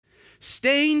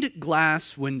Stained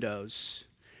glass windows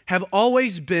have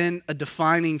always been a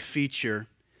defining feature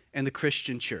in the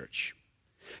Christian church.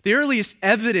 The earliest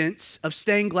evidence of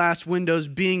stained glass windows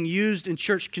being used in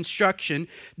church construction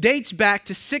dates back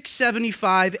to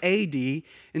 675 AD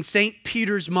in St.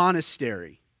 Peter's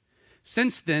Monastery.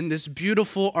 Since then, this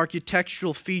beautiful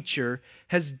architectural feature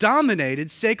has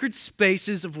dominated sacred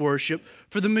spaces of worship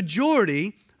for the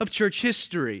majority of church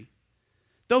history.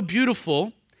 Though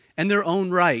beautiful in their own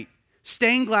right,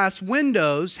 stained glass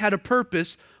windows had a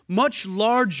purpose much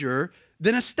larger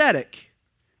than aesthetic.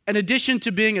 In addition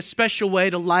to being a special way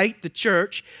to light the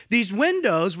church, these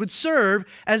windows would serve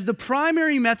as the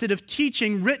primary method of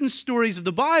teaching written stories of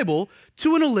the Bible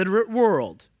to an illiterate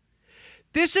world.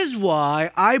 This is why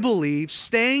I believe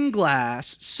stained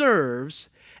glass serves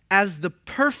as the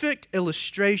perfect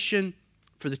illustration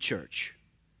for the church.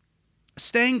 A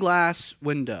stained glass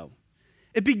window.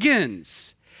 It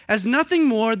begins as nothing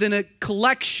more than a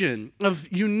collection of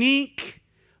unique,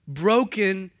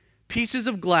 broken pieces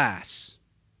of glass.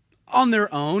 On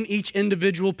their own, each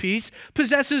individual piece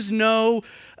possesses no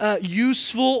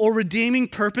useful or redeeming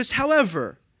purpose.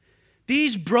 However,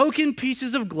 these broken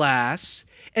pieces of glass,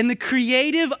 in the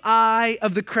creative eye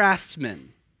of the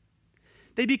craftsman,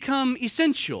 they become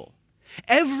essential.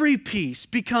 Every piece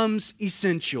becomes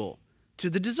essential to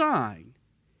the design.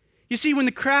 You see, when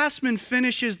the craftsman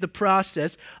finishes the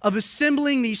process of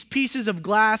assembling these pieces of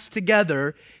glass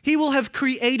together, he will have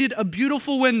created a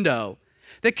beautiful window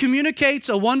that communicates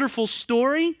a wonderful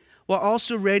story while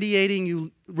also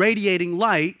radiating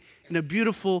light in a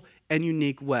beautiful and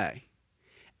unique way.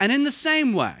 And in the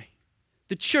same way,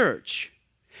 the church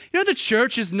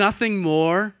is nothing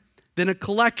more than a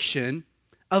collection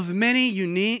of many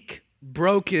unique,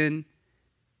 broken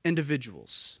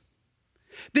individuals.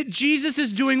 That Jesus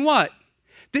is doing what?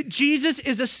 That Jesus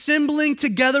is assembling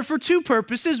together for two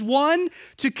purposes. One,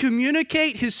 to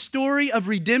communicate his story of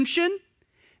redemption.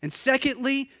 And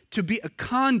secondly, to be a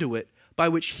conduit by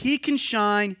which he can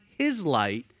shine his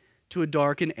light to a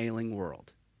dark and ailing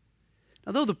world.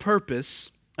 Now, though the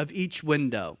purpose of each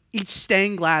window, each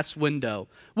stained glass window,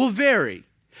 will vary,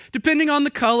 depending on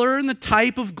the color and the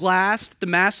type of glass that the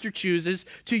master chooses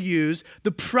to use,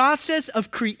 the process of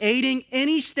creating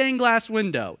any stained glass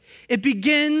window, it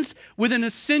begins with an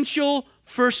essential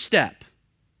first step: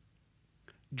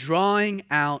 drawing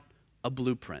out a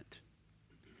blueprint.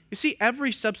 You see,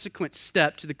 every subsequent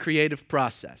step to the creative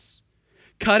process,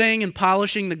 cutting and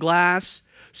polishing the glass,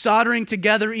 soldering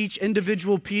together each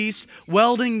individual piece,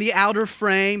 welding the outer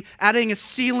frame, adding a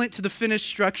sealant to the finished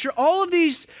structure, all of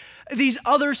these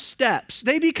other steps,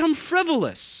 they become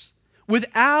frivolous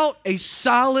without a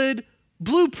solid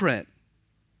blueprint.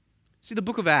 See, the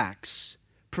book of Acts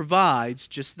provides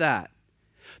just that.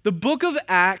 The book of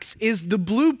Acts is the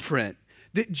blueprint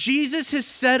that Jesus has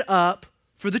set up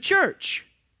for the church.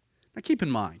 Now keep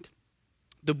in mind,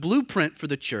 the blueprint for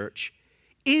the church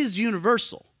is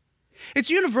universal. It's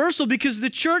universal because the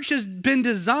church has been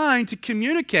designed to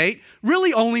communicate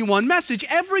really only one message.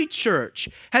 Every church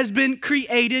has been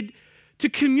created to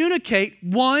communicate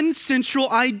one central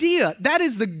idea. That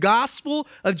is the gospel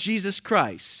of Jesus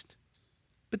Christ.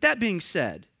 But that being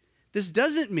said, this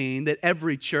doesn't mean that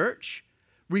every church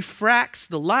refracts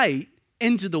the light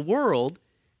into the world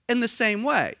in the same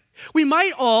way. We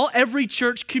might every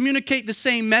church, communicate the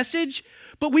same message,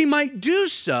 but we might do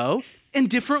so in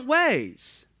different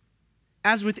ways.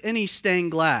 As with any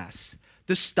stained glass,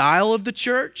 the style of the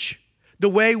church, the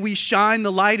way we shine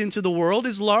the light into the world,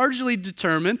 is largely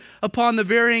determined upon the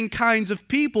varying kinds of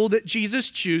people that Jesus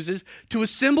chooses to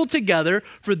assemble together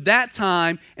for that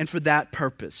time and for that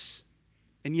purpose.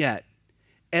 And yet,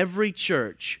 every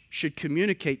church should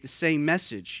communicate the same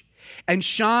message and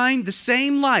shine the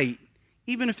same light,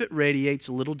 even if it radiates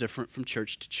a little different from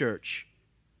church to church.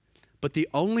 But the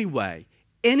only way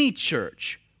any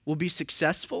church will be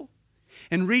successful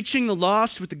in reaching the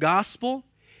lost with the gospel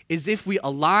is if we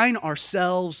align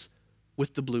ourselves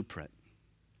with the blueprint.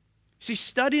 See,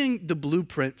 studying the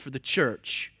blueprint for the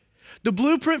church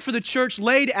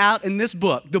laid out in this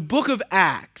book, the book of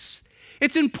Acts,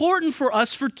 it's important for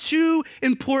us for two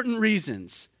important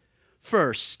reasons.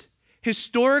 First,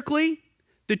 historically,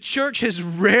 the church has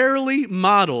rarely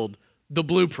modeled the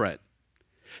blueprint.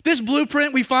 This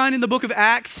blueprint we find in the book of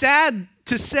Acts, sad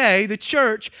to say, the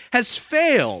church has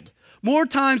failed more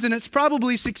times than it's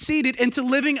probably succeeded into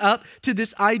living up to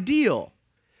this ideal.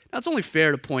 Now, it's only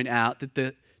fair to point out that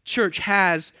the church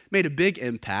has made a big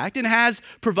impact and has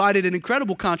provided an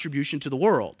incredible contribution to the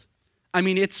world. I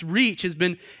mean, its reach has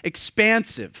been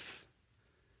expansive.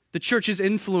 The church has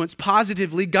influenced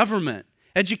positively government,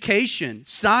 education,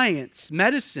 science,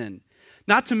 medicine.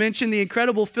 not to mention the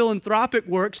incredible philanthropic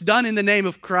works done in the name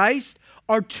of Christ,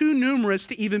 are too numerous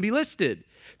to even be listed.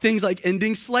 Things like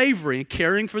ending slavery and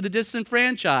caring for the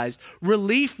disenfranchised,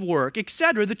 relief work,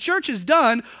 etc. The church has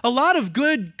done a lot of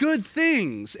good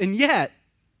things. And yet,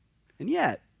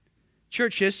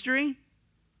 church history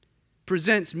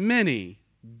presents many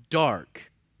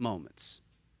dark moments.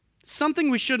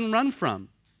 Something we shouldn't run from.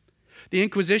 The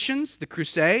Inquisitions, the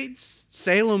Crusades,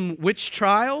 Salem witch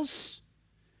trials,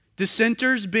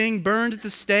 dissenters being burned at the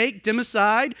stake,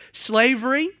 democide,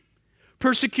 slavery,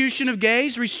 persecution of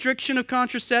gays, restriction of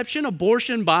contraception,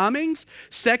 abortion bombings,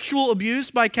 sexual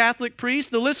abuse by Catholic priests,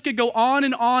 the list could go on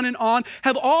and on and on,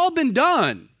 have all been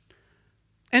done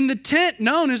in the tent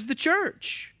known as the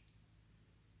church.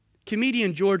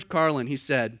 Comedian George Carlin, he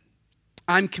said,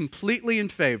 "I'm completely in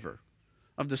favor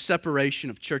of the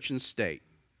separation of church and state.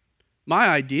 My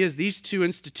idea is these two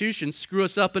institutions screw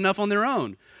us up enough on their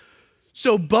own.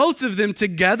 So both of them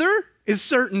together is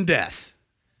certain death."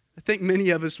 I think many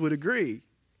of us would agree.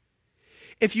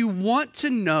 If you want to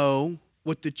know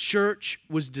what the church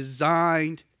was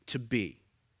designed to be,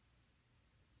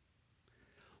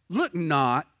 look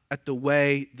not at the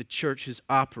way the church has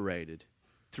operated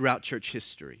throughout church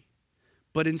history,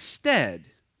 but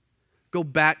instead go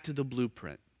back to the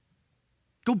blueprint.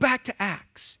 Go back to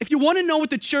Acts. If you want to know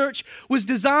what the church was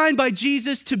designed by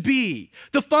Jesus to be,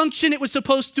 the function it was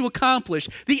supposed to accomplish,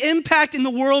 the impact in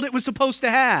the world it was supposed to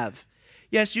have,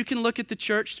 yes, you can look at the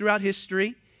church throughout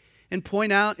history and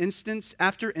point out instance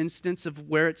after instance of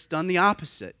where it's done the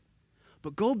opposite.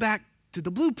 But go back to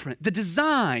the blueprint, the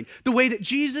design, the way that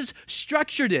Jesus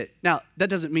structured it. Now, that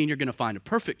doesn't mean you're going to find a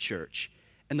perfect church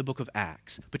in the book of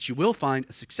Acts, but you will find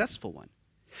a successful one.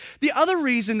 The other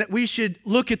reason that we should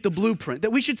look at the blueprint,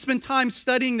 that we should spend time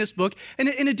studying this book, and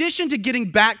in addition to getting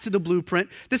back to the blueprint,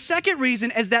 the second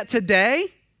reason is that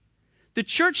today, the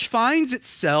church finds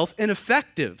itself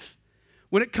ineffective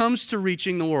when it comes to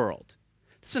reaching the world.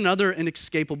 That's another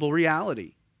inescapable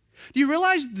reality. Do you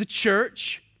realize the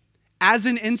church, as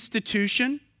an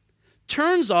institution,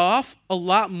 turns off a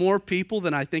lot more people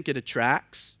than I think it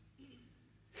attracts?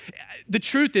 The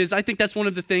truth is, I think that's one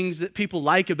of the things that people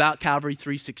like about Calvary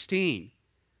 316.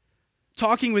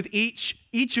 Talking with each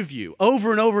of you over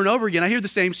and over and over again, I hear the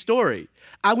same story.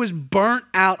 I was burnt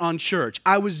out on church.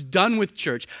 I was done with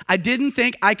church. I didn't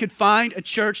think I could find a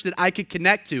church that I could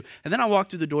connect to. And then I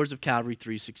walked through the doors of Calvary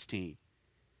 316.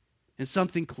 And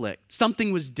something clicked.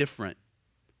 Something was different.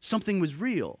 Something was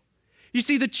real. You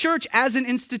see, the church as an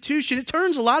institution, it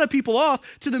turns a lot of people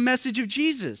off to the message of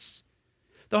Jesus.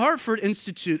 The Hartford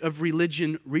Institute of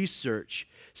Religion Research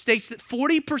states that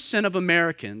 40% of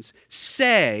Americans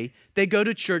say they go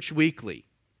to church weekly.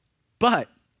 But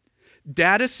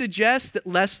data suggests that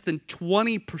less than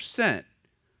 20%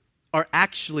 are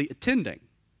actually attending.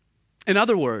 In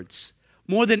other words,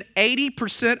 more than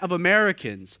 80% of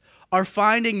Americans are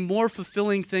finding more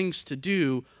fulfilling things to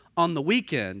do on the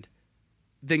weekend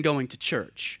than going to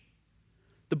church.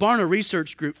 The Barna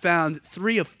Research Group found that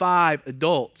 3 of 5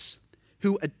 adults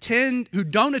who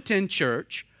don't attend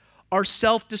church are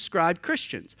self-described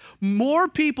Christians. More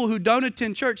people who don't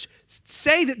attend church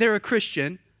say that they're a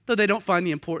Christian, though they don't find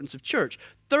the importance of church.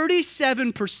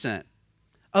 37%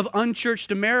 of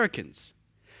unchurched Americans,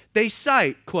 they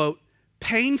cite, quote,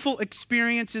 painful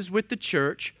experiences with the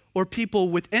church or people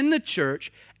within the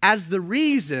church as the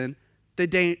reason that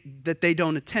they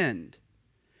don't attend.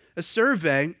 A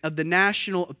survey of the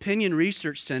National Opinion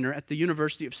Research Center at the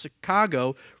University of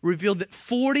Chicago revealed that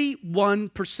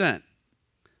 41%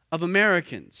 of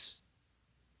Americans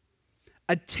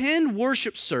attend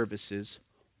worship services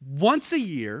once a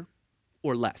year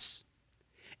or less.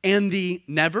 And the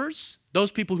nevers,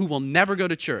 those people who will never go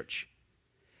to church,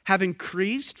 have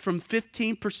increased from 15%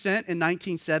 in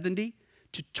 1970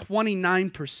 to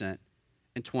 29%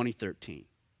 in 2013.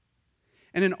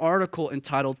 In an article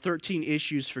entitled 13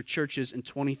 Issues for Churches in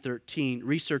 2013,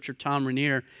 researcher Tom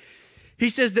Rainier, he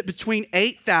says that between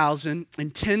 8,000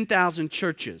 and 10,000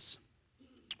 churches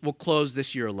will close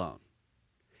this year alone.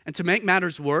 And to make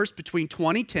matters worse, between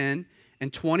 2010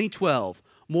 and 2012,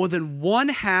 more than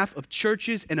 1/2 of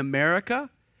churches in America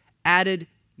added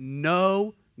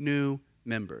no new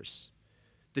members.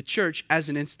 The church as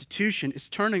an institution is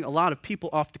turning a lot of people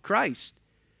off to Christ.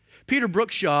 Peter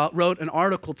Brookshaw wrote an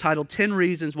article titled 10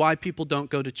 Reasons Why People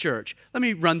Don't Go to Church. Let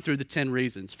me run through the 10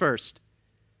 reasons. First,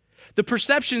 the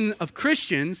perception of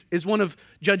Christians is one of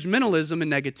judgmentalism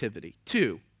and negativity.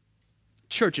 2,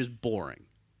 church is boring.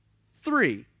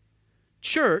 3,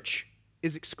 church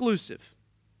is exclusive.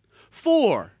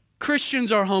 4,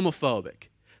 Christians are homophobic.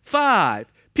 5,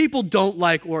 people don't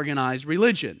like organized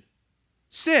religion.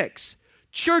 6,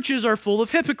 churches are full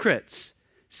of hypocrites.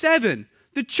 7,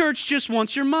 the church just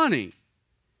wants your money.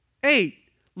 8,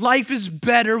 life is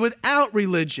better without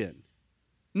religion.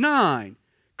 9,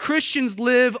 Christians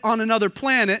live on another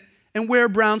planet and wear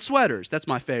brown sweaters. That's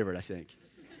my favorite, I think.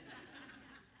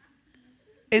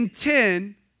 And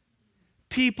 10,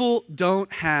 people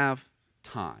don't have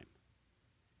time.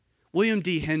 William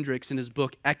D. Hendricks, in his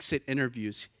book Exit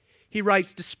Interviews, he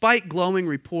writes, despite glowing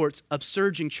reports of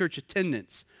surging church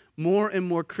attendance, more and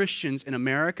more Christians in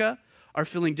America are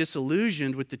feeling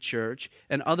disillusioned with the church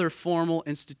and other formal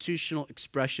institutional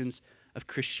expressions of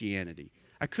Christianity.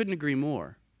 I couldn't agree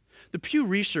more. The Pew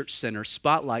Research Center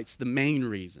spotlights the main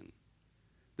reasons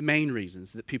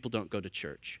that people don't go to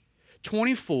church.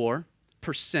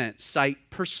 24% cite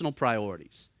personal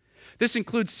priorities. This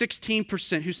includes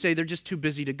 16% who say they're just too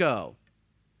busy to go.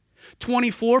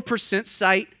 24%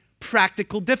 cite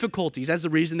practical difficulties as the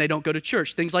reason they don't go to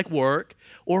church, things like work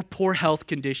or poor health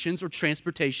conditions or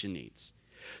transportation needs.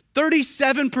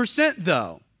 37%,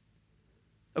 though,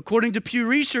 according to Pew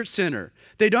Research Center,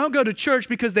 they don't go to church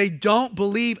because they don't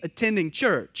believe attending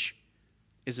church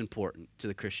is important to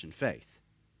the Christian faith.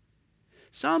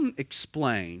 Some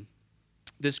explain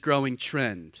this growing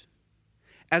trend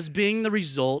as being the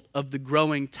result of the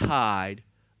growing tide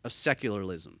of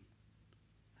secularism.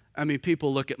 I mean,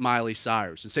 people look at Miley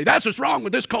Cyrus and say, that's what's wrong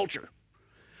with this culture.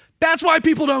 That's why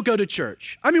people don't go to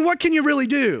church. I mean, what can you really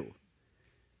do?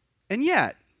 And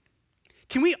yet,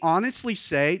 can we honestly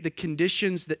say the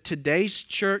conditions that today's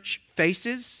church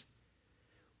faces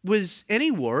was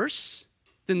any worse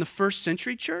than the first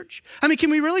century church? I mean, can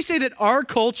we really say that our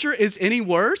culture is any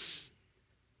worse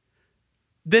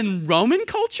than Roman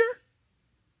culture?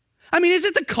 I mean, is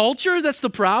it the culture that's the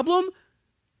problem?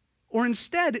 Or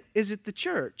instead, is it the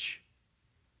church?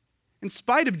 In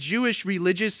spite of Jewish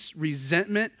religious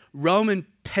resentment, Roman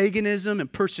paganism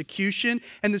and persecution,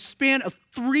 and the span of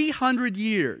 300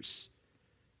 years,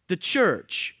 the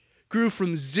church grew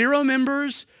from 0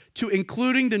 members to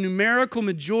including the numerical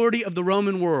majority of the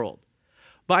Roman world.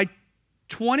 By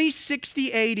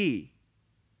 260 AD,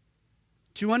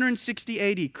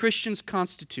 Christians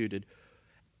constituted,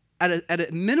 at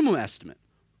a minimum estimate,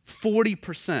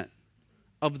 40%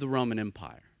 of the Roman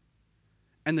Empire.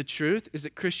 And the truth is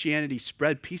that Christianity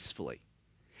spread peacefully.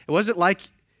 It wasn't like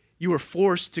you were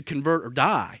forced to convert or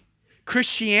die.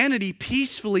 Christianity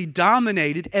peacefully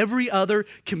dominated every other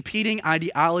competing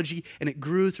ideology, and it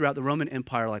grew throughout the Roman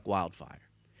Empire like wildfire.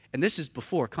 And this is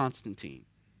before Constantine.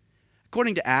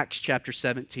 According to Acts chapter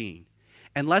 17,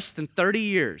 in less than 30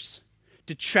 years,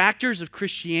 detractors of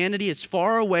Christianity as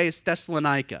far away as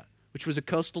Thessalonica, which was a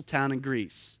coastal town in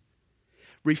Greece,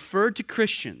 referred to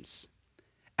Christians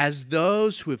as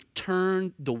those who have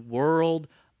turned the world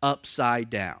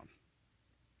upside down.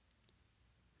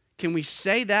 Can we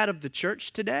say that of the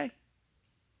church today?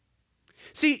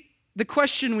 See, the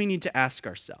question we need to ask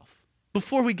ourselves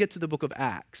before we get to the book of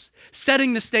Acts,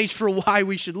 setting the stage for why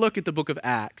we should look at the book of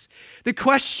Acts,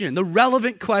 the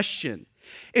relevant question,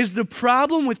 is the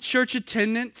problem with church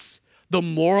attendance the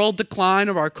moral decline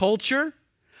of our culture?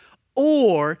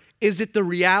 Or is it the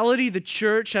reality the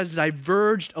church has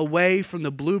diverged away from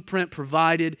the blueprint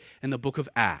provided in the book of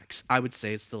Acts? I would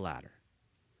say it's the latter.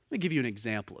 Let me give you an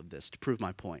example of this to prove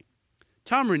my point.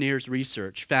 Tom Rainier's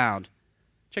research found,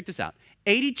 check this out,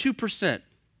 82%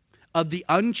 of the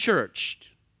unchurched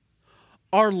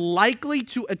are likely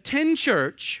to attend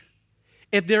church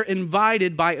if they're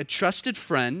invited by a trusted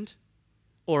friend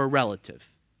or a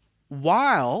relative,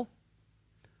 while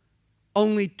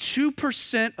only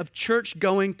 2% of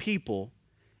church-going people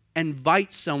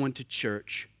invite someone to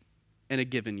church in a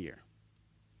given year.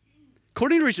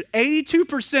 According to research,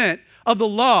 82% of the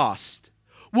lost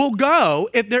will go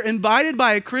if they're invited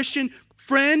by a Christian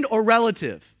friend or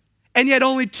relative, and yet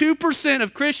only 2%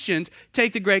 of Christians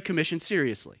take the Great Commission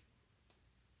seriously.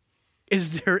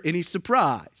 Is there any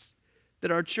surprise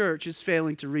that our church is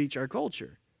failing to reach our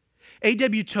culture?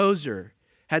 A.W. Tozer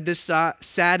had this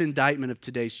sad indictment of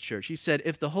today's church. He said,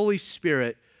 if the Holy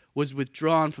Spirit was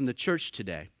withdrawn from the church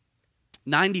today,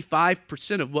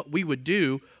 95% of what we would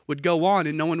do would go on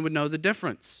and no one would know the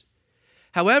difference.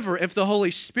 However, if the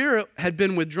Holy Spirit had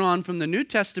been withdrawn from the New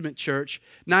Testament church,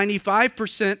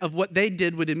 95% of what they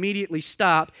did would immediately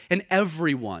stop and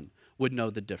everyone would know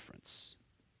the difference.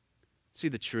 See,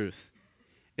 the truth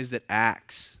is that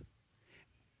Acts,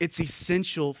 it's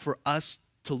essential for us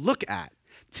to look at,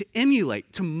 to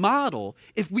emulate, to model,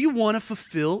 if we want to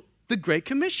fulfill the Great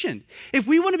Commission. If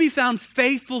we want to be found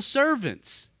faithful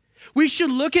servants, we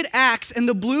should look at Acts and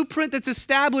the blueprint that's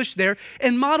established there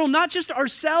and model not just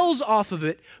ourselves off of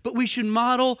it, but we should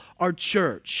model our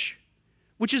church.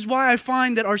 which is why I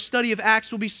find that our study of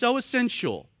Acts will be so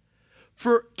essential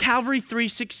for Calvary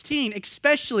 316,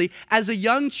 especially as a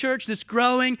young church that's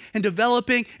growing and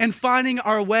developing and finding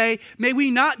our way. May we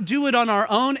not do it on our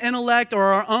own intellect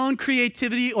or our own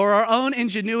creativity or our own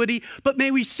ingenuity, but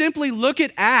may we simply look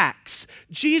at Acts,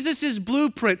 Jesus'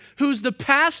 blueprint, who's the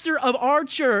pastor of our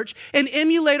church, and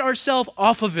emulate ourselves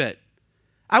off of it.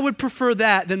 I would prefer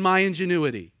that than my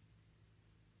ingenuity.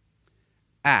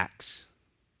 Acts.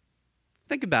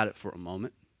 Think about it for a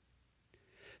moment.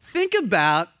 Think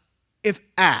about if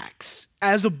Acts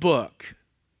as a book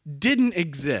didn't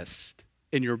exist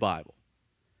in your Bible.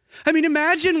 I mean,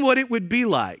 imagine what it would be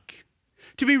like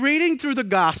to be reading through the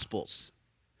Gospels,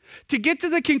 to get to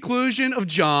the conclusion of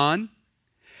John,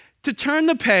 to turn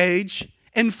the page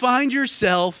and find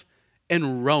yourself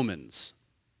in Romans.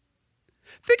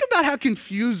 Think about how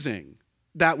confusing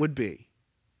that would be.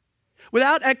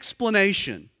 Without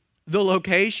explanation, the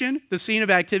location, the scene of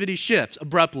activity shifts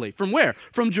abruptly. From where?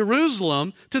 From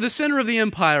Jerusalem to the center of the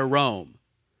empire, Rome.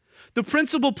 The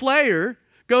principal player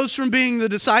goes from being the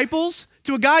disciples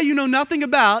to a guy you know nothing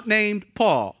about named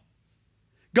Paul.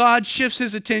 God shifts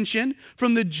his attention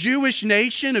from the Jewish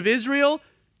nation of Israel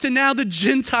to now the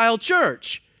Gentile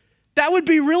church. That would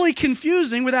be really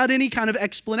confusing without any kind of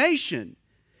explanation.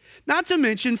 Not to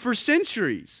mention, for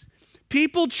centuries,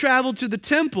 people traveled to the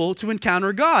temple to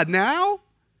encounter God. Now,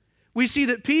 we see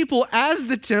that people, as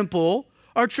the temple,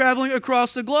 are traveling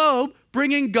across the globe,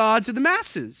 bringing God to the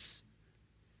masses.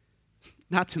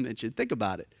 Not to mention, think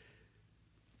about it.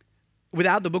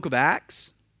 Without the book of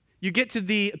Acts, you get to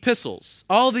the epistles,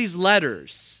 all these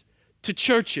letters to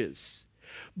churches,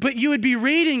 but you would be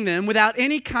reading them without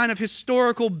any kind of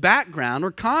historical background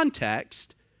or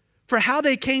context for how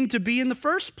they came to be in the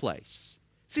first place.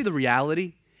 See, the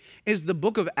reality is the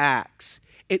book of Acts,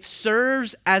 it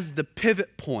serves as the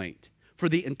pivot point for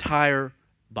the entire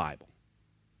Bible.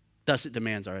 Thus, it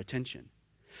demands our attention.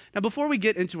 Now, before we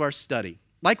get into our study,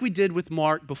 like we did with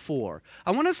Mark before,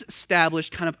 I want to establish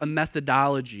kind of a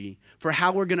methodology for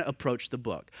how we're going to approach the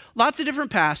book. Lots of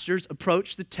different pastors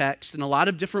approach the text in a lot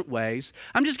of different ways.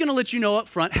 I'm just going to let you know up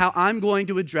front how I'm going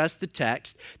to address the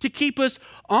text to keep us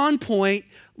on point,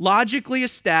 logically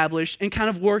established, and kind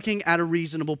of working at a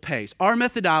reasonable pace. Our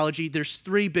methodology, there's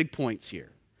 3 big points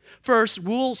here. First,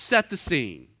 we'll set the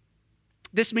scene.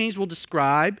 This means we'll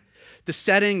describe the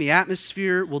setting, the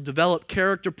atmosphere. We'll develop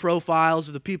character profiles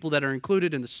of the people that are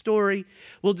included in the story.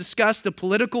 We'll discuss the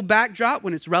political backdrop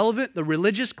when it's relevant, the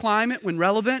religious climate when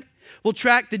relevant. We'll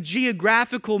track the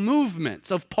geographical movements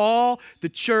of Paul, the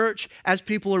church, as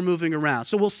people are moving around.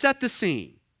 So we'll set the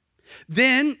scene.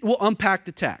 Then we'll unpack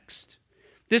the text.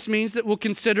 This means that we'll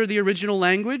consider the original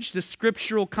language, the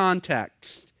scriptural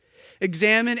context,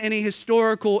 examine any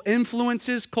historical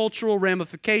influences, cultural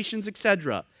ramifications,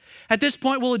 etc. At this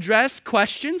point, we'll address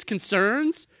questions,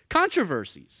 concerns,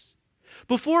 controversies,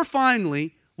 before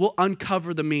finally we'll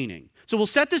uncover the meaning. So we'll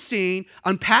set the scene,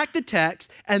 unpack the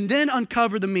text, and then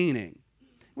uncover the meaning.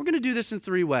 We're going to do this in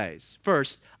 3 ways.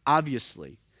 First,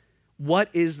 obviously, what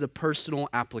is the personal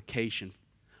application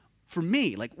for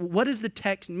me? Like, what does the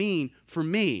text mean for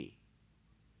me?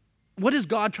 What is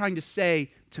God trying to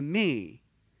say to me?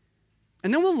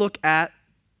 And then we'll look at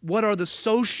what are the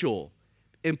social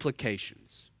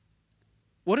implications.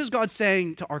 What is God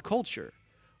saying to our culture?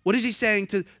 What is he saying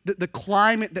to the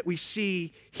climate that we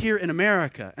see here in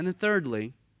America? And then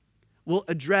thirdly, we'll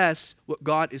address what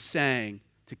God is saying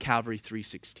to Calvary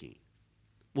 316.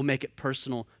 We'll make it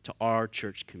personal to our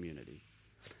church community.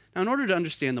 Now, in order to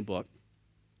understand the book,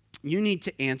 you need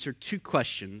to answer 2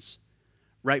 questions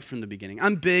right from the beginning.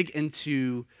 I'm big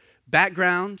into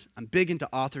background. I'm big into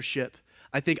authorship.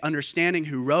 I think understanding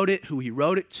who wrote it, who he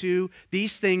wrote it to,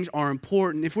 these things are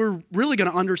important if we're really going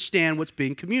to understand what's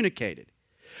being communicated.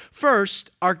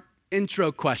 First, our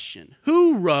intro question.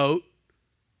 Who wrote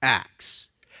Acts?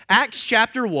 Acts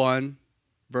chapter 1,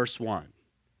 verse 1.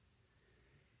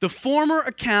 The former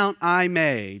account I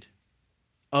made,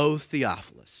 O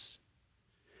Theophilus.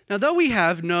 Now, though we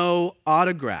have no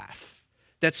autograph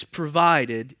that's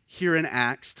provided here in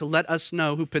Acts to let us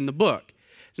know who penned the book,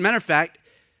 as a matter of fact,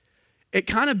 it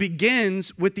kind of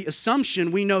begins with the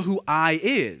assumption we know who I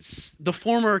is. The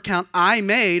former account I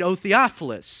made, O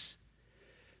Theophilus.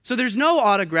 So there's no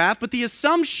autograph, but the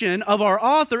assumption of our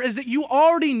author is that you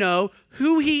already know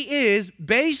who he is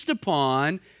based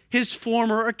upon his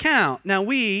former account. Now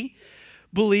we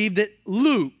believe that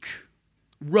Luke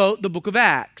wrote the book of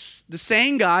Acts. The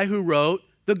same guy who wrote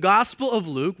the Gospel of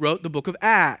Luke wrote the book of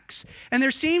Acts. And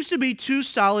there seems to be 2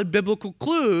 solid biblical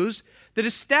clues that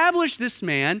establish this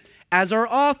man as our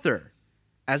author.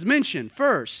 As mentioned,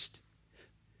 first,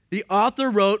 the author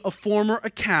wrote a former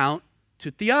account to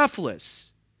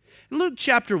Theophilus. In Luke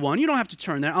chapter 1, you don't have to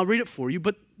turn there, I'll read it for you,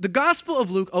 but the Gospel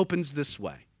of Luke opens this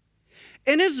way.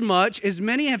 Inasmuch as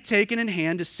many have taken in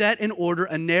hand to set in order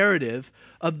a narrative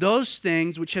of those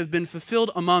things which have been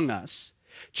fulfilled among us,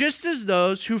 just as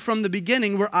those who from the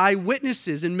beginning were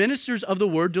eyewitnesses and ministers of the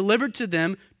word delivered to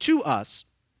them to us,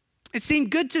 it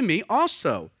seemed good to me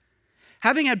also,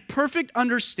 having had perfect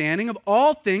understanding of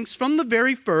all things from the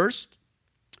very first,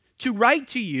 to write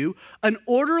to you an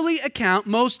orderly account,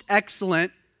 most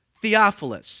excellent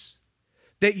Theophilus,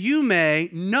 that you may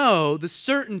know the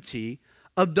certainty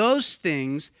of those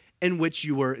things in which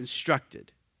you were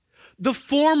instructed. The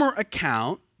former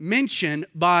account mentioned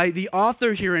by the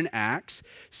author here in Acts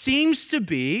seems to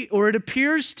be, or it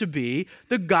appears to be,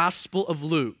 the Gospel of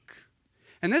Luke.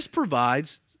 And this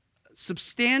provides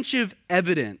substantive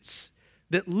evidence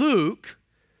that Luke,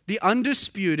 the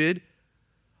undisputed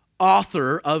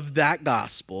author of that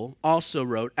gospel, also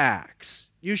wrote Acts.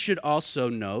 You should also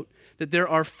note that there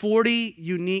are 40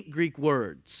 unique Greek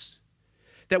words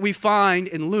that we find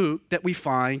in Luke that we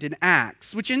find in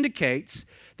Acts, which indicates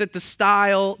that the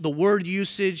style, the word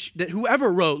usage, that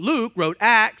whoever wrote Luke wrote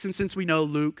Acts, and since we know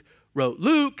Luke wrote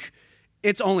Luke,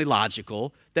 it's only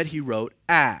logical that he wrote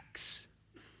Acts.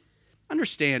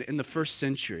 Understand, in the first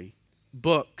century,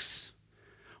 books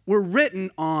were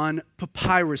written on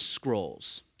papyrus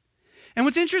scrolls. And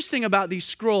what's interesting about these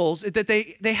scrolls is that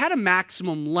they had a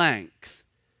maximum length.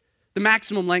 The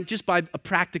maximum length, just by a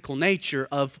practical nature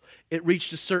of it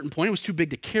reached a certain point, it was too big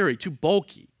to carry, too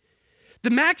bulky. The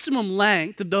maximum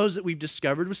length of those that we've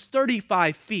discovered was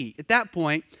 35 feet. At that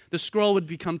point, the scroll would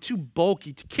become too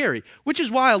bulky to carry, which is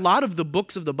why a lot of the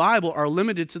books of the Bible are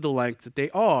limited to the length that they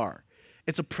are.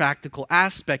 It's a practical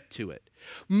aspect to it.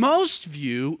 Most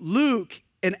view Luke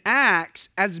and Acts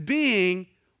as being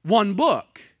one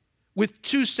book with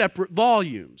two separate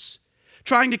volumes.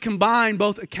 Trying to combine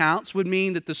both accounts would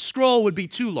mean that the scroll would be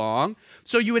too long,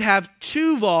 so you would have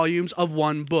two volumes of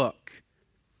one book.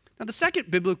 Now, the second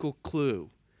biblical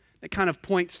clue that kind of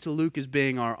points to Luke as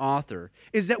being our author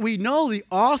is that we know the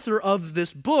author of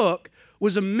this book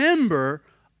was a member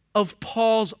of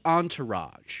Paul's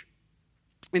entourage.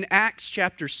 In Acts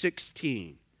chapter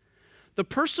 16, the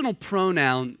personal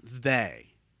pronoun they,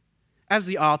 as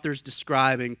the author's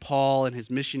describing Paul and his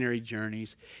missionary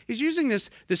journeys, he's using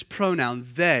this pronoun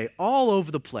they all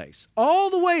over the place, all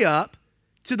the way up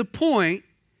to the point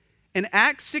in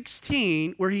Acts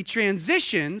 16 where he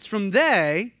transitions from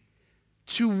they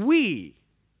to we,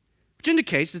 which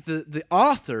indicates that the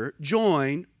author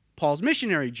joined Paul's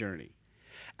missionary journey.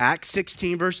 Acts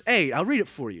 16 verse 8, I'll read it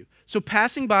for you. So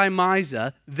passing by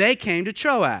Mysia, they came to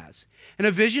Troas. And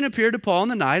a vision appeared to Paul in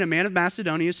the night. A man of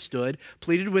Macedonia stood,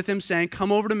 pleaded with him, saying,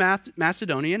 come over to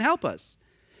Macedonia and help us.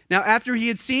 Now, after he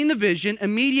had seen the vision,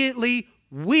 immediately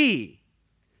we,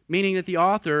 meaning that the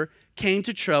author came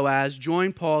to Troas,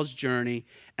 joined Paul's journey,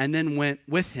 and then went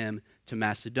with him to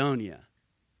Macedonia.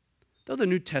 Though the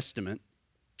New Testament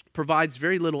provides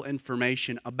very little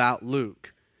information about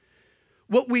Luke,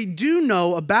 what we do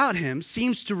know about him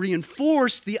seems to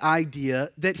reinforce the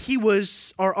idea that he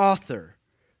was our author.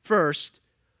 First,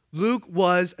 Luke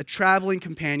was a traveling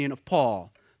companion of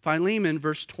Paul. Philemon,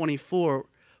 verse 24,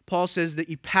 Paul says that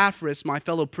Epaphras, my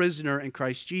fellow prisoner in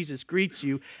Christ Jesus, greets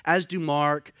you, as do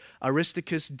Mark,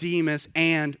 Aristarchus, Demas,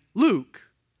 and Luke,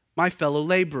 my fellow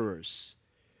laborers.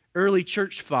 Early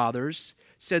church fathers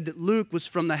said that Luke was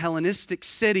from the Hellenistic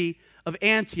city of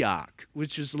Antioch,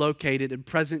 which is located in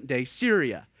present-day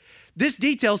Syria. This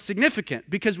detail is significant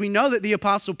because we know that the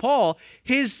Apostle Paul,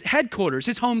 his headquarters,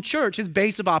 his home church, his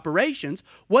base of operations,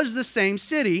 was the same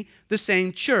city, the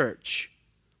same church.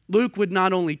 Luke would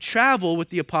not only travel with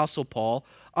the Apostle Paul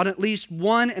on at least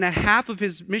 1.5 of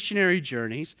his missionary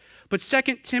journeys, but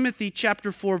 2 Timothy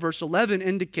chapter 4, verse 11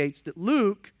 indicates that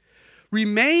Luke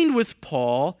remained with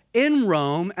Paul in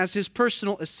Rome as his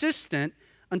personal assistant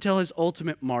until his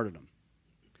ultimate martyrdom.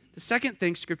 The second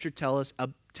thing Scripture tells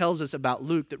us about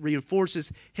Luke that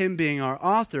reinforces him being our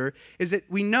author is that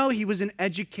we know he was an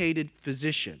educated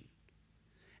physician.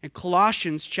 In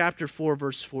Colossians chapter 4,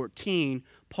 verse 14,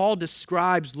 Paul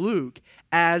describes Luke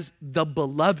as the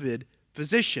beloved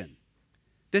physician.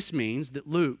 This means that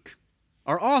Luke,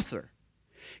 our author,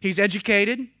 he's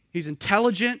educated, he's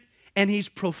intelligent, and he's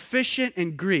proficient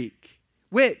in Greek,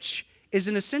 which is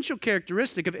an essential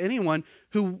characteristic of anyone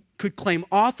who could claim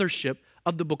authorship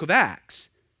of the book of Acts.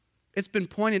 It's been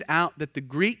pointed out that the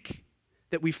Greek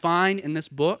that we find in this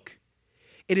book,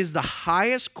 it is the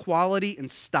highest quality and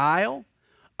style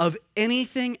of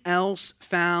anything else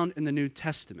found in the New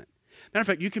Testament. Matter of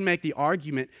fact, you can make the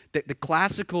argument that the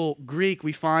classical Greek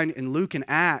we find in Luke and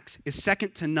Acts is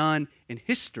second to none in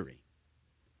history.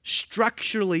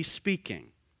 Structurally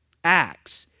speaking,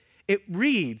 Acts, it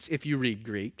reads, if you read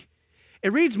Greek,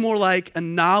 it reads more like a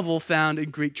novel found in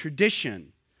Greek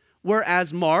tradition,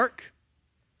 whereas Mark,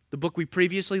 the book we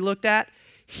previously looked at,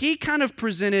 he kind of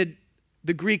presented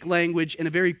the Greek language in a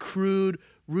very crude,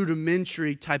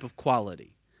 rudimentary type of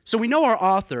quality. So we know our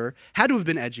author had to have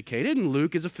been educated, and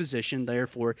Luke is a physician,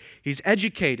 therefore he's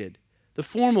educated. The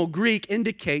formal Greek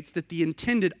indicates that the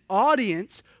intended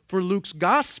audience for Luke's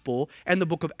gospel and the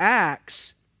book of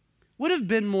Acts would have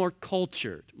been more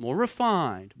cultured, more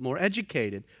refined, more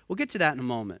educated. We'll get to that in a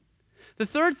moment. The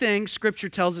third thing Scripture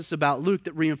tells us about Luke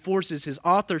that reinforces his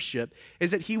authorship is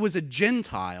that he was a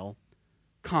Gentile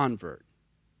convert.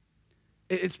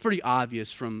 It's pretty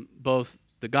obvious from both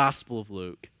the Gospel of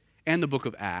Luke and the book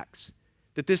of Acts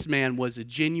that this man was a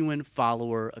genuine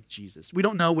follower of Jesus. We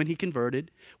don't know when he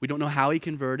converted. We don't know how he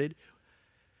converted.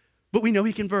 But we know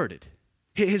he converted.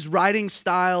 His writing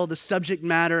style, the subject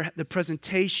matter, the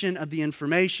presentation of the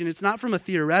information, it's not from a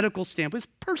theoretical standpoint,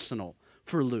 it's personal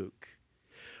for Luke.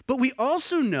 But we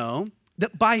also know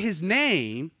that by his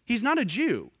name, he's not a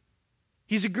Jew.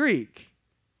 He's a Greek.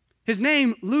 His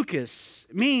name, Lucas,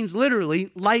 means literally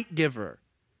light giver,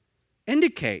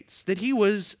 indicates that he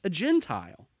was a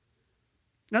Gentile.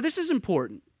 Now, this is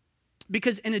important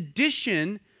because in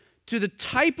addition to the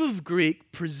type of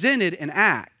Greek presented in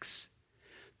Acts,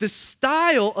 the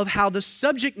style of how the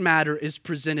subject matter is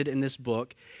presented in this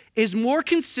book is more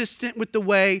consistent with the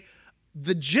way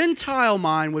the Gentile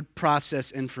mind would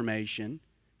process information,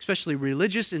 especially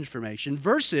religious information,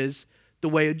 versus the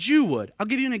way a Jew would. I'll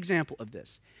give you an example of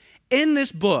this. In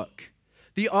this book,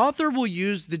 the author will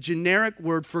use the generic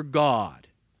word for God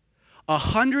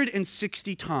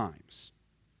 160 times.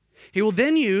 He will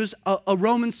then use a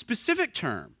Roman-specific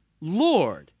term,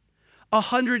 Lord,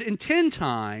 110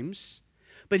 times,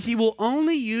 but he will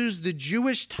only use the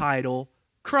Jewish title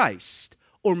Christ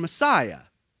or Messiah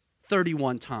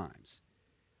 31 times,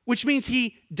 which means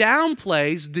he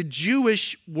downplays the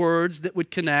Jewish words that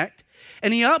would connect,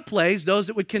 and he upplays those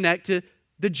that would connect to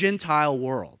the Gentile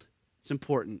world. It's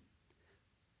important.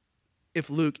 If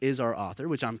Luke is our author,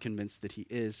 which I'm convinced that he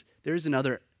is, there is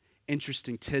another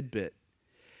interesting tidbit.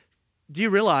 Do you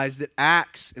realize that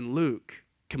Acts and Luke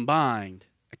combined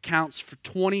accounts for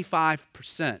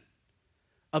 25%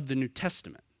 of the New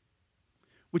Testament?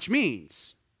 Which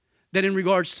means that in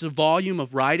regards to volume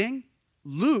of writing,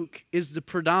 Luke is the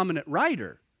predominant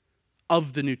writer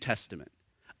of the New Testament.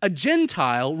 A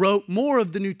Gentile wrote more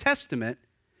of the New Testament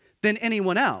than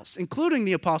anyone else, including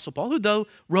the Apostle Paul, who though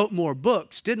wrote more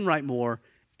books, didn't write more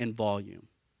in volume.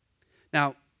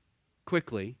 Now,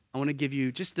 quickly, I want to give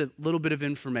you just a little bit of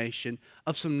information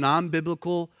of some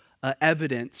non-biblical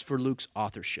evidence for Luke's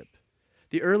authorship.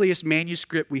 The earliest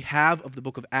manuscript we have of the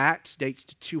book of Acts dates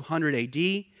to 200 AD.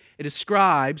 It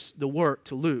ascribes the work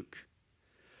to Luke.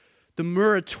 The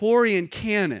Muratorian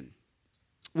canon,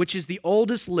 which is the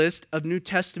oldest list of New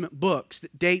Testament books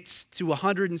that dates to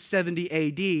 170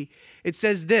 AD, it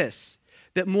says this,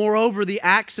 that moreover the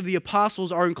Acts of the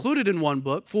Apostles are included in one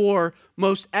book, for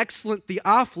most excellent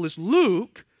Theophilus,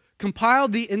 Luke,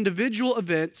 compiled the individual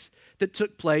events that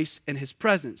took place in his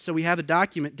presence. So we have a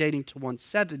document dating to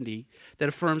 170 that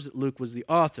affirms that Luke was the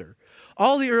author.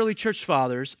 All the early church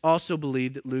fathers also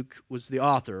believed that Luke was the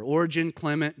author. Origen,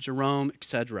 Clement, Jerome,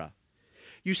 etc.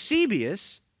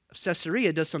 Eusebius of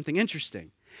Caesarea does something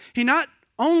interesting. He not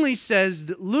only says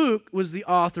that Luke was the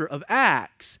author of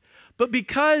Acts, but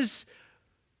because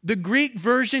the Greek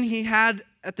version he had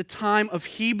at the time of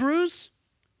Hebrews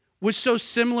was so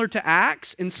similar to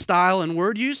Acts in style and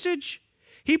word usage,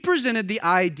 he presented the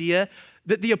idea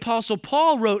that the Apostle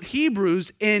Paul wrote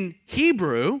Hebrews in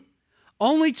Hebrew,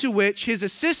 only to which his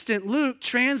assistant Luke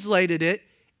translated it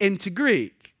into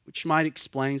Greek, which might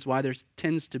explain why there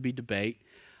tends to be debate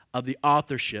of the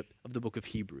authorship of the book of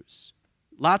Hebrews.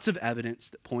 Lots of evidence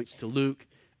that points to Luke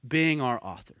being our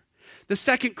author. The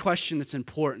second question that's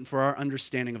important for our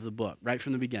understanding of the book, right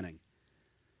from the beginning,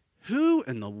 who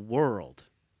in the world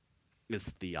is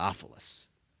Theophilus?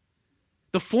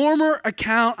 The former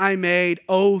account I made,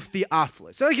 O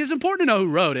Theophilus. It's important to know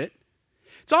who wrote it.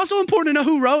 It's also important to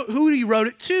know who he wrote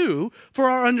it to for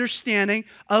our understanding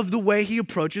of the way he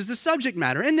approaches the subject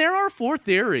matter. And there are 4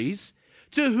 theories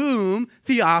to whom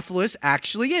Theophilus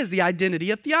actually is, the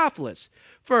identity of Theophilus.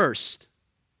 First,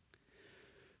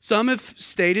 some have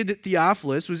stated that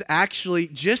Theophilus was actually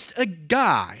just a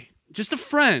guy, just a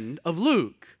friend of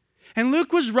Luke. And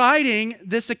Luke was writing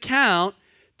this account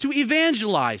to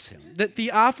evangelize him. That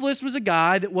Theophilus was a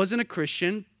guy that wasn't a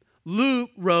Christian.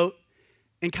 Luke wrote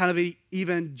in kind of an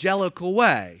evangelical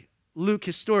way. Luke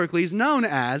historically is known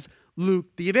as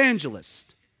Luke the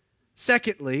Evangelist.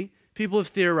 Secondly, people have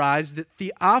theorized that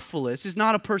Theophilus is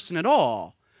not a person at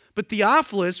all, but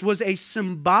Theophilus was a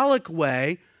symbolic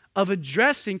way of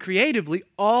addressing creatively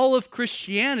all of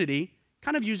Christianity,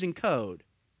 kind of using code.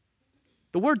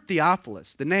 The word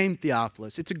Theophilus, the name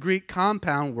Theophilus, it's a Greek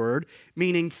compound word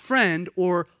meaning friend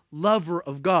or lover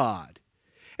of God.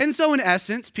 And so in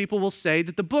essence, people will say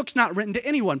that the book's not written to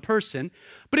any one person,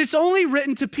 but it's only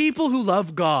written to people who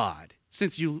love God.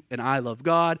 Since you and I love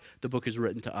God, the book is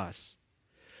written to us.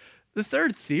 The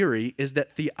third theory is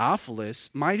that Theophilus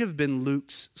might have been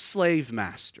Luke's slave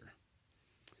master.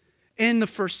 In the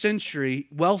first century,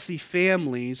 wealthy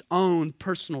families owned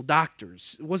personal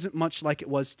doctors. It wasn't much like it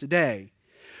was today.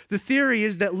 The theory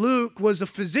is that Luke was a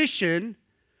physician,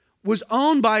 was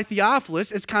owned by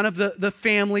Theophilus as kind of the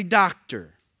family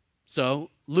doctor. So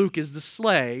Luke is the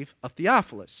slave of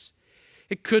Theophilus.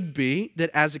 It could be that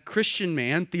as a Christian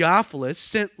man, Theophilus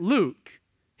sent Luke,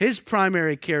 his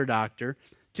primary care doctor,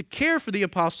 to care for the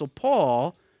Apostle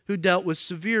Paul, who dealt with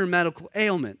severe medical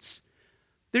ailments.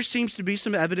 There seems to be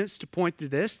some evidence to point to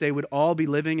this. They would all be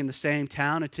living in the same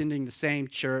town, attending the same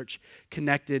church,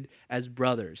 connected as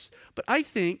brothers. But I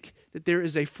think that there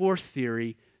is a fourth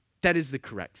theory that is the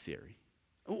correct theory.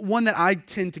 One that I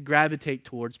tend to gravitate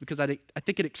towards because I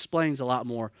think it explains a lot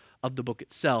more of the book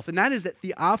itself. And that is that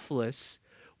Theophilus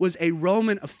was a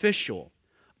Roman official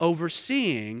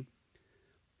overseeing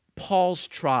Paul's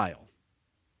trial.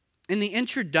 In the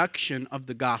introduction of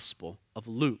the Gospel of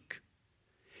Luke,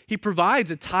 he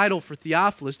provides a title for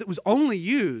Theophilus that was only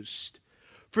used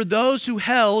for those who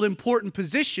held important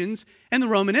positions in the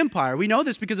Roman Empire. We know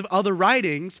this because of other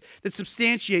writings that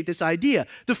substantiate this idea.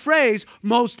 The phrase,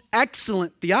 most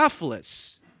excellent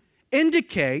Theophilus,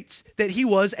 indicates that he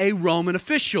was a Roman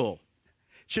official.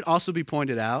 It should also be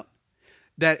pointed out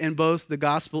that in both the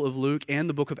Gospel of Luke and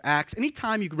the book of Acts,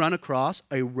 anytime you run across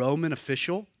a Roman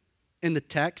official in the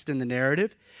text and the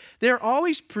narrative, they're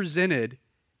always presented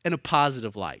in a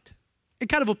positive light, in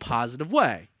kind of a positive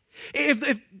way.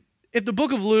 If the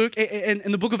book of Luke and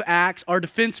the book of Acts are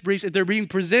defense briefs, if they're being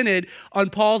presented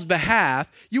on Paul's behalf,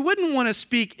 you wouldn't want to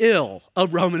speak ill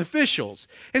of Roman officials.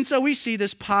 And so we see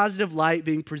this positive light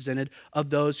being presented of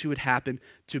those who would happen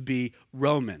to be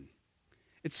Roman.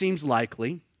 It seems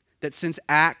likely that since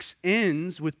Acts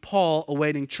ends with Paul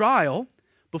awaiting trial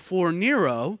before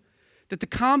Nero, that the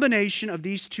combination of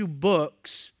these two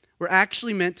books were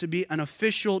actually meant to be an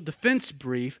official defense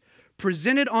brief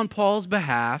presented on Paul's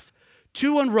behalf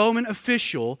to a Roman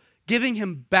official, giving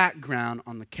him background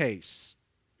on the case.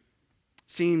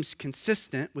 Seems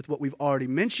consistent with what we've already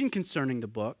mentioned concerning the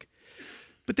book,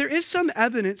 but there is some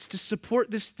evidence to support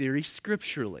this theory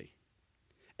scripturally.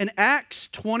 In Acts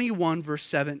 21, verse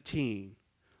 17,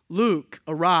 Luke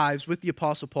arrives with the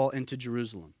Apostle Paul into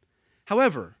Jerusalem.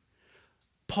 However,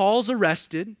 Paul's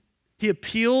arrested. He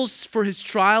appeals for his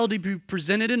trial to be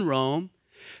presented in Rome.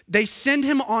 They send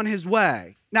him on his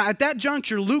way. Now, at that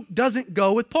juncture, Luke doesn't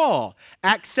go with Paul.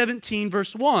 Acts 17,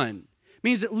 verse 1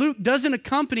 means that Luke doesn't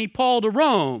accompany Paul to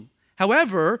Rome.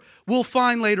 However, we'll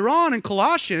find later on in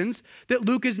Colossians that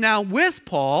Luke is now with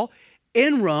Paul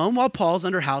in Rome while Paul's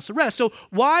under house arrest. So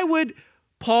why would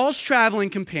Paul's traveling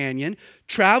companion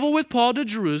travel with Paul to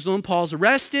Jerusalem? Paul's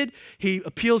arrested. He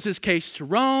appeals his case to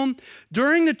Rome.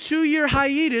 During the 2-year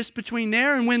hiatus between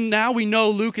there and when now we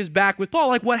know Luke is back with Paul,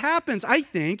 like what happens? I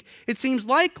think it seems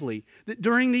likely that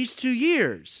during these 2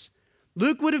 years,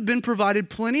 Luke would have been provided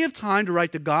plenty of time to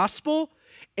write the gospel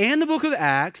and the book of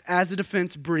Acts as a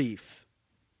defense brief.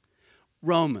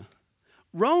 Rome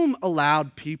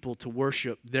allowed people to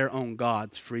worship their own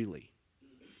gods freely.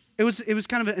 It was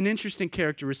kind of an interesting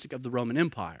characteristic of the Roman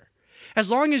Empire.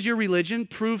 As long as your religion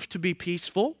proved to be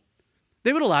peaceful,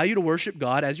 they would allow you to worship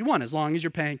God as you want, as long as you're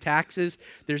paying taxes,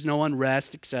 there's no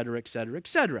unrest, etc., etc.,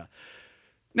 etc.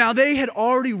 Now, they had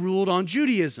already ruled on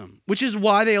Judaism, which is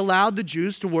why they allowed the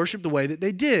Jews to worship the way that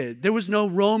they did. There was no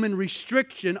Roman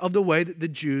restriction of the way that the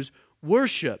Jews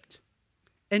worshiped.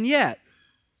 And yet,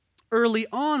 early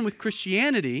on with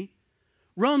Christianity,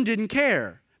 Rome didn't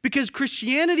care. Because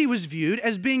Christianity was viewed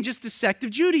as being just a sect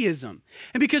of Judaism.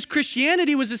 And because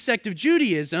Christianity was a sect of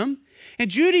Judaism,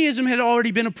 and Judaism had already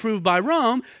been approved by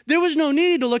Rome, there was no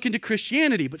need to look into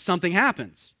Christianity. But something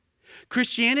happens.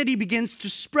 Christianity begins to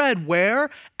spread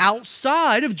where?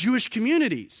 Outside of Jewish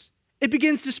communities. It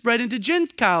begins to spread into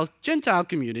Gentile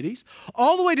communities,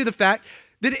 all the way to the fact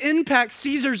that impacts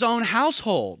Caesar's own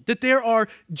household, that there are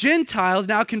Gentiles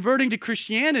now converting to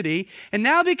Christianity, and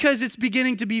now because it's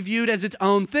beginning to be viewed as its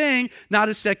own thing, not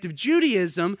a sect of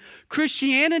Judaism,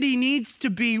 Christianity needs to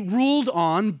be ruled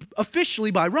on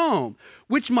officially by Rome,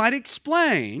 which might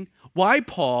explain why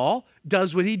Paul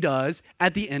does what he does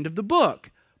at the end of the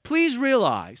book. Please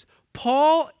realize,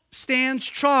 Paul stands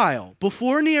trial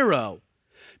before Nero,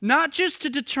 not just to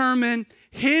determine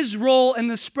his role in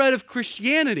the spread of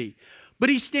Christianity, but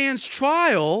he stands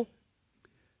trial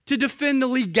to defend the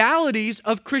legalities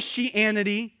of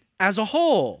Christianity as a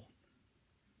whole.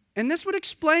 And this would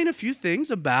explain a few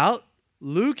things about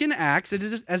Luke and Acts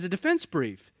as a defense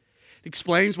brief. It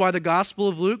explains why the Gospel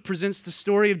of Luke presents the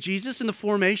story of Jesus and the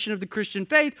formation of the Christian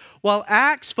faith, while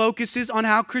Acts focuses on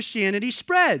how Christianity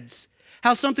spreads,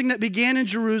 how something that began in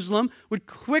Jerusalem would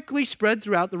quickly spread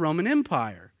throughout the Roman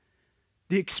Empire.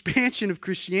 The expansion of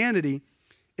Christianity,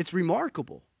 it's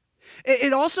remarkable.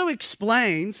 It also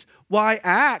explains why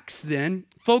Acts then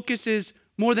focuses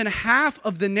more than half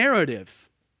of the narrative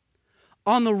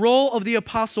on the role of the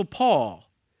Apostle Paul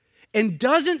and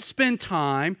doesn't spend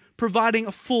time providing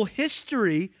a full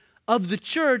history of the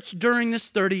church during this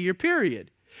 30-year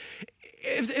period.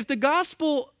 If the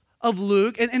Gospel of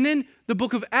Luke and then the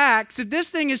book of Acts, if this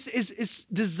thing is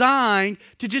designed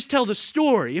to just tell the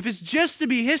story, if it's just to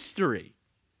be history,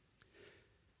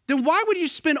 then why would you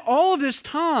spend all of this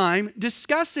time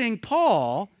discussing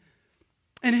Paul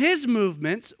and his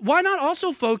movements? Why not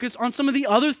also focus on some of the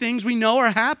other things we know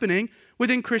are happening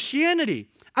within Christianity?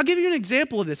 I'll give you an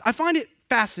example of this. I find it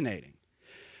fascinating.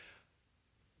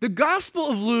 The Gospel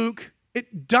of Luke,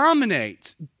 it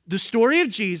dominates the story of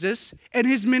Jesus and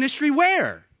his ministry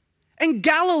where? In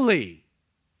Galilee,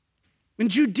 in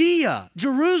Judea,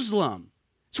 Jerusalem.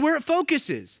 It's where it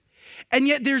focuses. And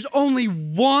yet there's only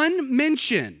one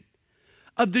mention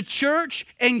of the church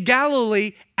in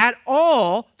Galilee at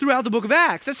all throughout the book of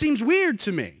Acts. That seems weird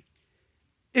to me.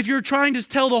 If you're trying to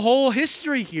tell the whole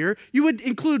history here, you would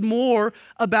include more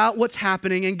about what's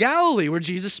happening in Galilee, where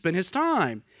Jesus spent his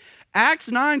time. Acts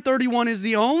 9:31 is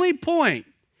the only point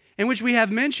in which we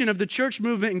have mention of the church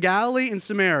movement in Galilee and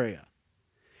Samaria.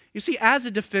 You see, as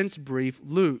a defense brief,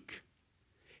 Luke,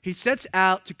 he sets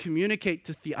out to communicate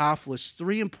to Theophilus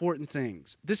three important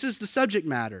things. This is the subject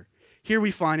matter. Here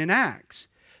we find in Acts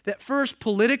that first,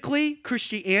 politically,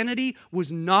 Christianity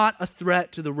was not a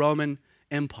threat to the Roman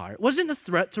Empire. It wasn't a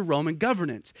threat to Roman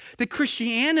governance. That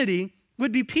Christianity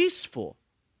would be peaceful.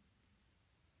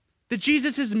 That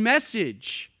Jesus'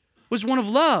 message was one of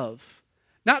love,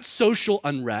 not social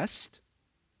unrest.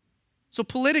 So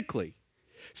politically.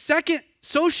 Second,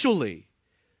 socially,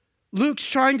 Luke's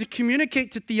trying to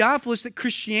communicate to Theophilus that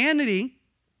Christianity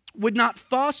would not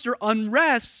foster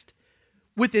unrest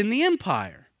within the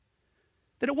empire.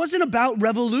 That it wasn't about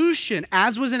revolution,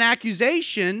 as was an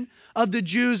accusation of the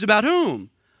Jews about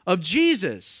whom? Of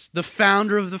Jesus, the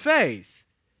founder of the faith.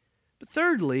 But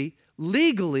thirdly,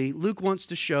 legally, Luke wants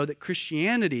to show that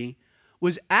Christianity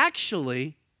was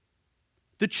actually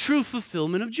the true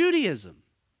fulfillment of Judaism.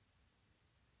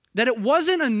 That it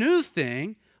wasn't a new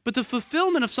thing, but the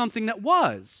fulfillment of something that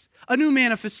was a new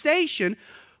manifestation,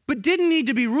 but didn't need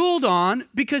to be ruled on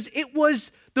because it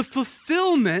was the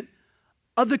fulfillment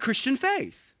of the Christian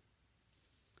faith.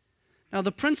 Now,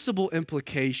 the principal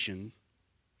implication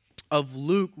of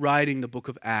Luke writing the book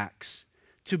of Acts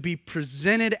to be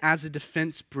presented as a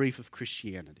defense brief of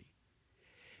Christianity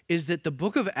is that the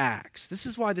book of Acts, this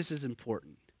is why this is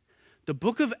important, the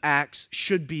book of Acts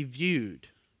should be viewed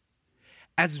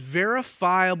as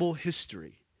verifiable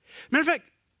history. Matter of fact,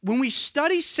 when we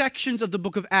study sections of the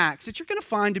book of Acts that you're going to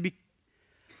find to be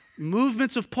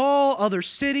movements of Paul, other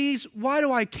cities, why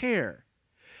do I care?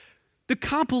 The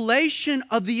compilation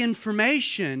of the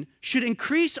information should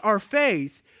increase our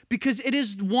faith because it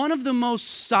is one of the most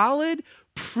solid,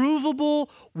 provable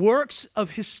works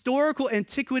of historical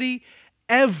antiquity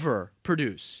ever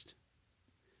produced.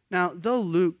 Now, though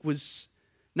Luke was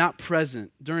not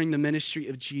present during the ministry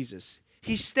of Jesus,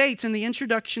 he states in the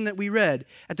introduction that we read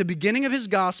at the beginning of his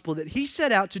gospel that he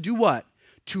set out to do what?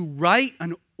 To write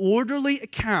an orderly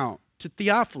account to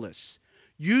Theophilus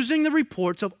using the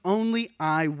reports of only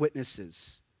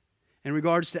eyewitnesses. In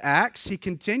regards to Acts, he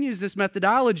continues this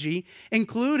methodology,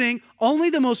 including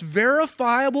only the most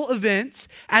verifiable events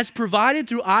as provided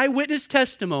through eyewitness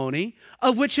testimony,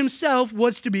 of which himself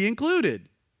was to be included.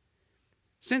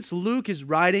 Since Luke is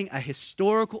writing a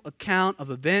historical account of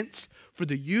events for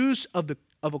the use of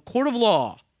a court of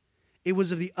law, it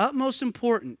was of the utmost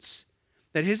importance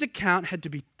that his account had to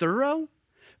be thorough,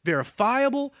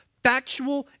 verifiable,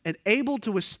 factual, and able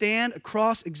to withstand a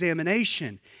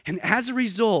cross-examination. And as a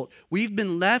result, we've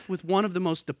been left with one of the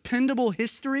most dependable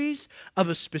histories of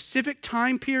a specific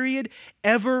time period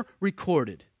ever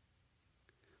recorded.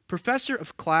 Professor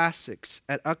of classics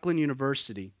at Auckland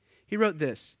University, he wrote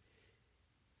this.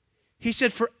 He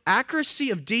said, for accuracy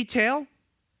of detail,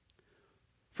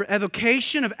 for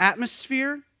evocation of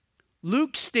atmosphere,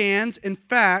 Luke stands, in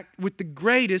fact, with the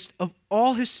greatest of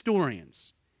all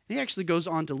historians. He actually goes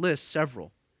on to list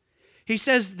several. He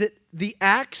says that the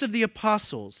Acts of the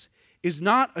Apostles is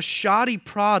not a shoddy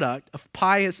product of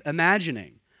pious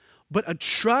imagining, but a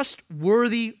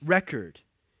trustworthy record.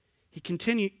 He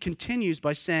continues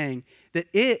by saying that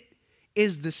it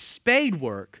is the spade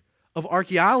work of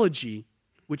archaeology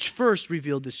which first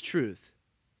revealed this truth.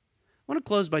 I want to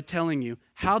close by telling you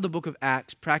how the book of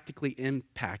Acts practically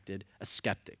impacted a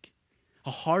skeptic,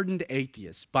 a hardened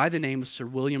atheist by the name of Sir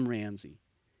William Ramsay.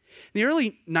 In the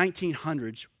early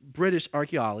 1900s, British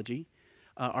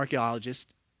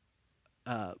archaeologist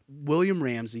William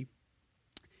Ramsay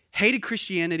hated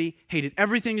Christianity, hated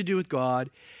everything to do with God,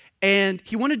 and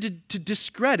he wanted to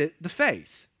discredit the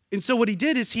faith. And so what he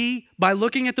did is by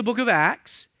looking at the book of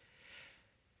Acts,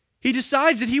 he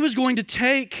decides that he was going to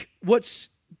take what's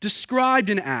described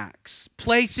in Acts,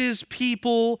 places,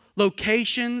 people,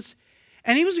 locations,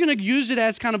 and he was going to use it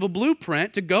as kind of a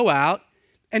blueprint to go out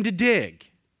and to dig.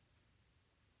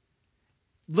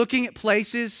 Looking at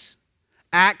places,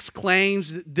 Acts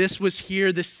claims that this was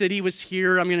here, this city was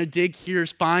here, I'm going to dig here,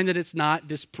 find that it's not,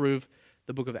 disprove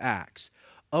the book of Acts.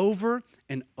 Over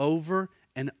and over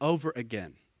and over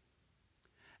again,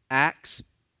 Acts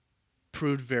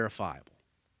proved verifiable.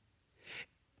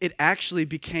 It actually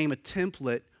became a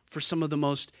template for some of the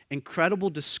most incredible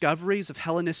discoveries of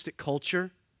Hellenistic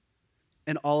culture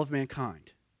in all of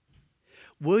mankind.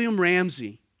 William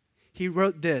Ramsay, he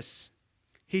wrote this.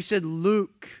 He said,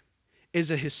 Luke is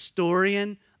a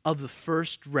historian of the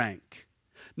first rank.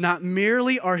 Not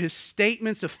merely are his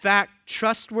statements of fact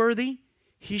trustworthy,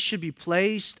 he should be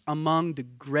placed among the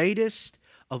greatest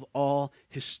of all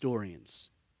historians.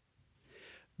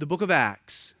 The book of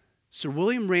Acts, Sir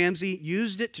William Ramsay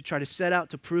used it to try to set out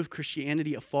to prove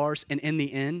Christianity a farce, and in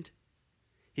the end,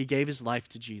 he gave his life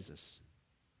to Jesus.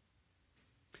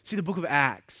 See, the book of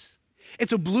Acts,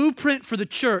 it's a blueprint for the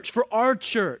church, for our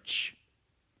church.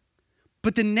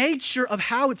 But the nature of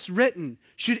how it's written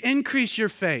should increase your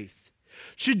faith,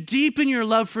 should deepen your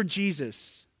love for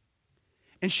Jesus,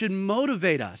 and should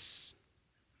motivate us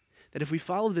that if we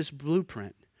follow this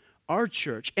blueprint, our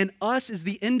church and us as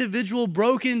the individual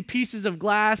broken pieces of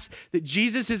glass that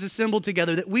Jesus has assembled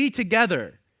together, that we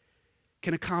together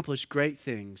can accomplish great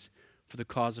things for the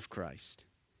cause of Christ.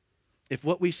 If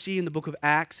what we see in the book of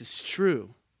Acts is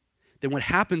true, then what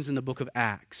happens in the book of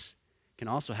Acts can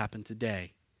also happen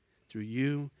today through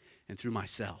you and through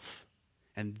myself.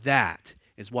 And that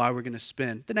is why we're going to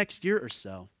spend the next year or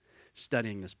so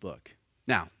studying this book.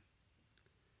 Now,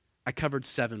 I covered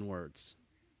 7 words.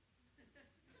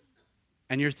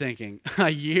 And you're thinking, a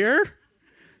year?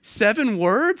 7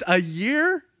 words? A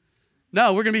year?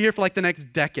 No, we're going to be here for like the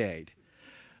next decade.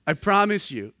 I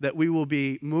promise you that we will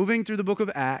be moving through the book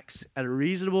of Acts at a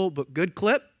reasonable but good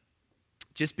clip.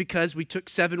 Just because we took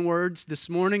 7 words this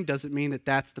morning doesn't mean that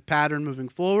that's the pattern moving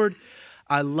forward.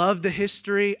 I love the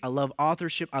history. I love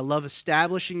authorship. I love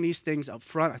establishing these things up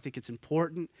front. I think it's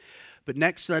important. But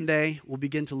next Sunday, we'll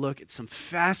begin to look at some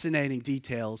fascinating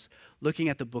details, looking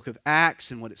at the book of Acts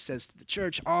and what it says to the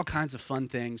church, all kinds of fun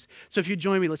things. So if you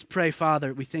join me, let's pray.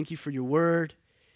 Father, we thank you for your word.